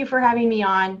fun. Thank you for having me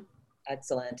on.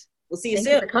 Excellent. We'll see you Thank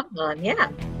soon. you for coming on.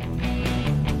 Yeah.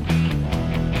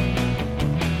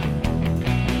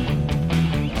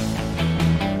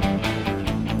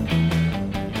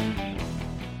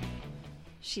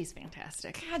 She's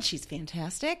fantastic. God, she's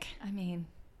fantastic. I mean,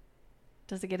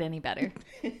 does it get any better?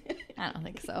 I don't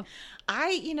think so.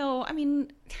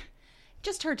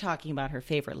 Just her talking about her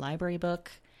favorite library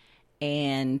book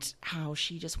and how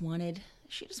she just wanted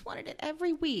it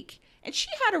every week. And she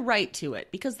had a right to it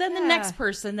because then the next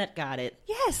person that got it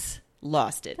Yes.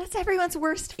 lost it. That's everyone's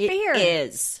worst It fear.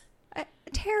 is.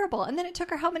 Terrible. And then it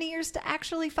took her how many years to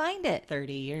actually find it?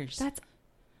 30 years. That's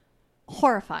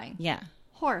horrifying. Yeah.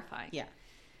 Horrifying. Yeah.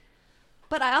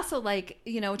 But I also like,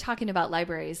 talking about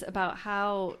libraries, about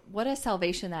what a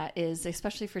salvation that is,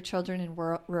 especially for children in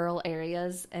rural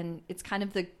areas. And it's kind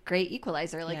of the great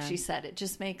equalizer, like she said. It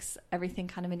just makes everything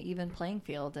kind of an even playing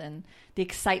field. And the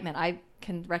excitement, I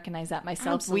can recognize that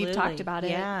myself. Absolutely. We've talked about it.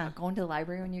 Yeah. Going to the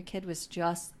library when your kid was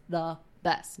just the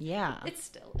best. Yeah. It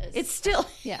still is. It's still.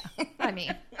 Yeah. I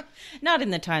mean. Not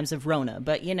in the times of Rona,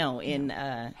 but, in.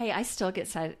 Hey, I still get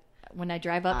excited when I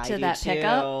drive up I to do that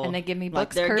pickup too. and they give me Like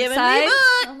books they're curbside. giving me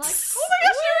books. I'm like, oh my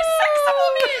gosh, you're a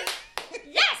sex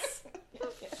woman. Yes.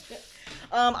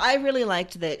 I really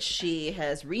liked that she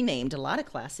has renamed a lot of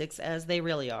classics as they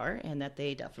really are, and that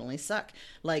they definitely suck.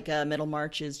 Like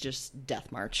Middlemarch is just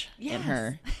Death March in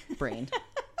her brain,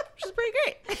 which is pretty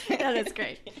great. That is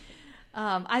great.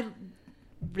 I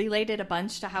related a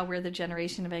bunch to how we're the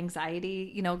generation of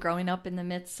anxiety, growing up in the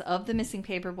midst of the Missing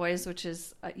Paperboys, which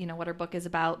is, what our book is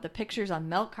about. The pictures on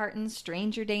milk cartons,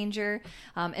 stranger danger,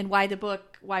 and why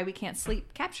We Can't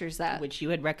Sleep captures that. Which you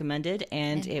had recommended,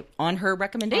 and it on her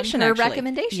recommendation, On her actually.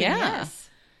 recommendation, yes.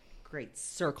 Great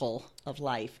circle of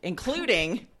life,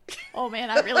 including... Oh, man,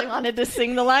 I really wanted to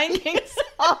sing the Lion King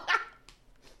song.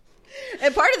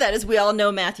 And part of that is we all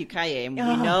know Matthew Kaye, and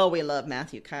we know we love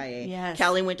Matthew Kaye. Yes.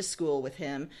 Callie went to school with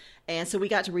him, and so we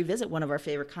got to revisit one of our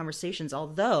favorite conversations,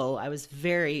 although I was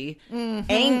very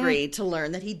angry to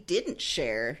learn that he didn't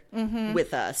share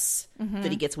with us that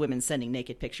he gets women sending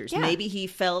naked pictures. Yeah. Maybe he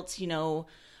felt,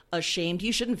 ashamed.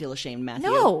 You shouldn't feel ashamed, Matthew.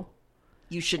 No.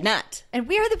 You should not. And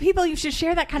we are the people you should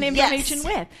share that kind of information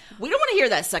with. We don't want to hear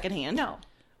that secondhand. No.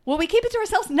 Well, we keep it to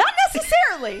ourselves, not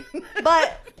necessarily,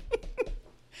 but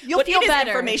you'll But feel it is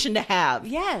better. information to have.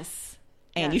 Yes.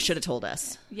 And you should have told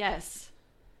us. Yes.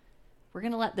 We're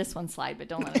going to let this one slide, but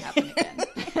don't let it happen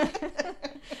again.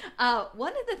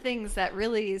 One of the things that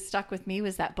really stuck with me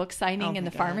was that book signing in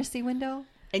the pharmacy window.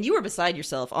 And you were beside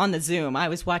yourself on the Zoom. I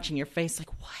was watching your face like,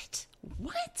 what?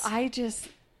 What? I just,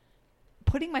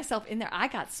 putting myself in there, I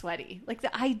got sweaty. Like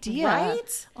the idea.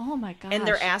 Right? Oh my gosh. And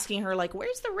they're asking her, like,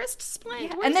 where's the wrist splint?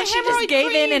 Yeah. Where's And then the she just hemorrhoid gave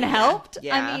in cream? and helped.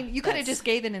 Yeah, I mean, you could have just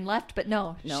gave in and left, but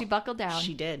no, she buckled down.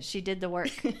 She did. She did the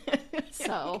work.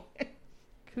 So,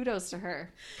 kudos to her.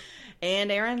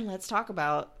 And Erin, let's talk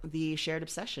about the shared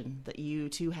obsession that you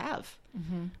two have.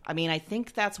 Mm-hmm. I mean, I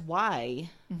think that's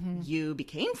why you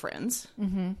became friends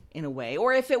in a way.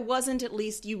 Or if it wasn't, at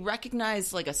least you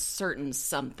recognized like a certain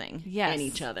something in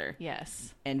each other.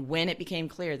 Yes. And when it became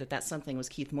clear that that something was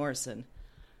Keith Morrison,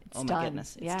 Oh my done.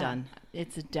 goodness, it's Yeah, done.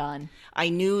 It's done. I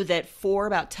knew that for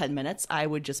about 10 minutes, I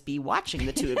would just be watching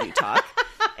the two of you talk.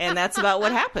 And that's about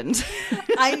what happened.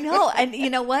 I know. And you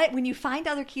know what? When you find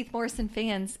other Keith Morrison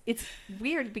fans, it's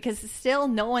weird because still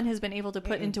no one has been able to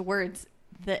put into words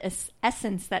the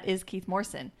essence that is Keith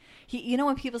Morrison. You know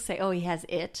when people say, oh, he has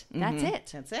it, that's it.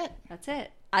 That's it. That's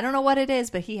it. I don't know what it is,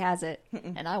 but he has it.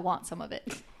 And I want some of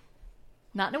it.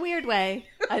 Not in a weird way.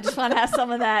 I just want to have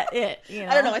some of that it. You know,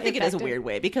 I don't know. I think it is a effective. weird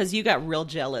way because you got real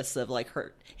jealous of like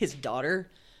his daughter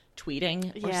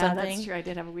tweeting or Yeah, something. that's true. I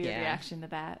did have a weird Yeah. reaction to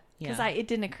that because Yeah. it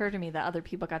didn't occur to me that other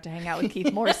people got to hang out with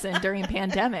Keith Morrison during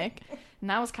pandemic, and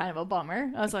that was kind of a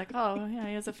bummer. I was like, oh yeah,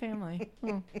 he has a family.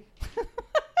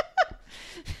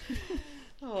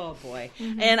 Oh boy.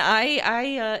 And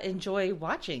I enjoy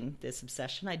watching this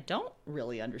obsession. I don't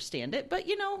really understand it, but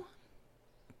you know,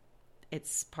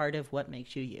 it's part of what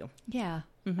makes you you. Yeah,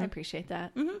 I appreciate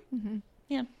that.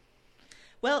 Yeah.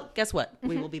 Well, guess what?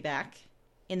 We will be back.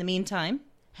 In the meantime,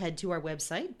 head to our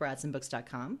website,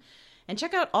 broadsandbooks.com, and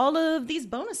check out all of these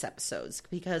bonus episodes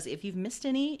because if you've missed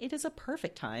any, it is a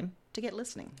perfect time to get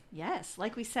listening. Yes,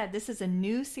 like we said, this is a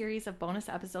new series of bonus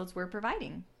episodes we're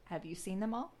providing. Have you seen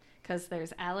them all? Because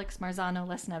there's Alex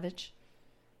Marzano-Lesnevich,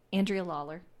 Andrea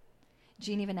Lawler,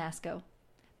 Jeannie Vanasco,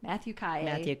 Matthew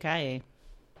Kaye,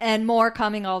 and more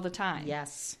coming all the time.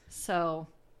 Yes. So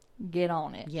get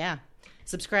on it. Yeah.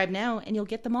 Subscribe now and you'll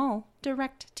get them all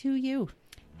direct to you.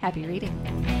 Happy reading.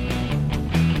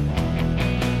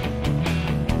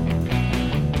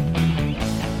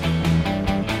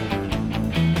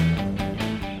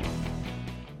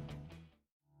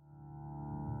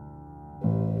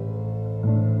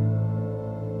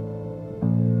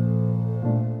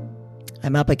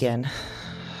 I'm up again.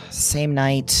 Same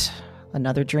night,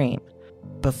 another dream.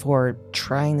 Before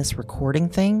trying this recording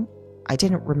thing, I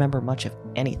didn't remember much of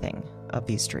anything of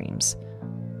these dreams.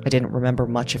 I didn't remember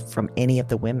much from any of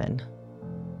the women.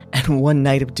 And one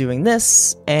night of doing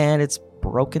this, and it's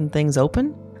broken things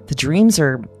open. The dreams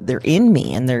they're in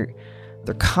me, and they're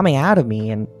coming out of me,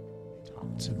 and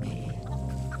Talk to me.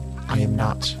 I am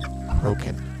not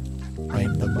broken. I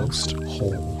am the most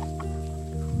whole,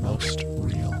 most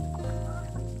real.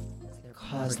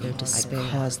 cause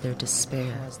their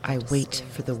despair. I wait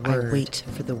for the word.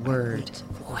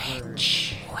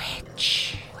 Witch.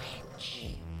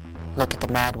 Look at the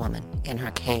mad woman in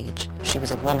her cage. She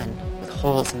was a woman with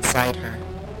holes inside her.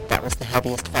 That was the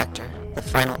heaviest factor, the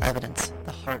final evidence,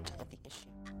 the heart of the issue.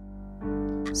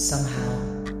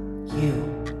 Somehow, you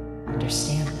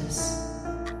understand this.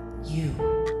 You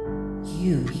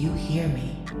hear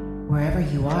me. Wherever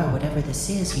you are, whatever this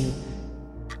is,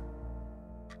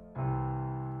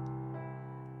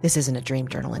 This isn't a dream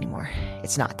journal anymore.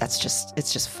 It's not. It's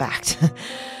just fact.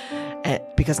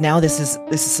 Because now this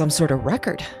is some sort of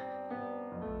record.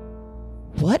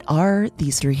 What are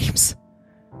these dreams?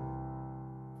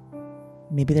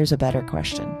 Maybe there's a better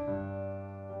question.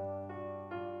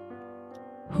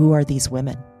 Who are these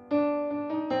women?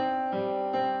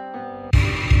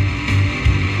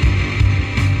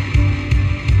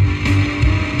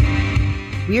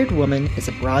 Weird Woman is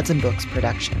a Broads and Books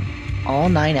production. All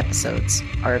 9 episodes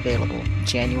are available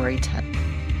January 10th.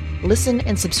 Listen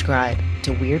and subscribe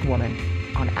to Weird Woman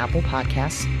on Apple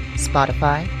Podcasts,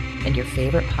 Spotify, and your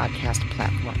favorite podcast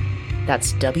platform.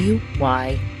 That's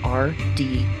WYRD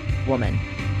Woman,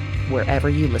 wherever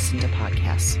you listen to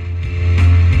podcasts.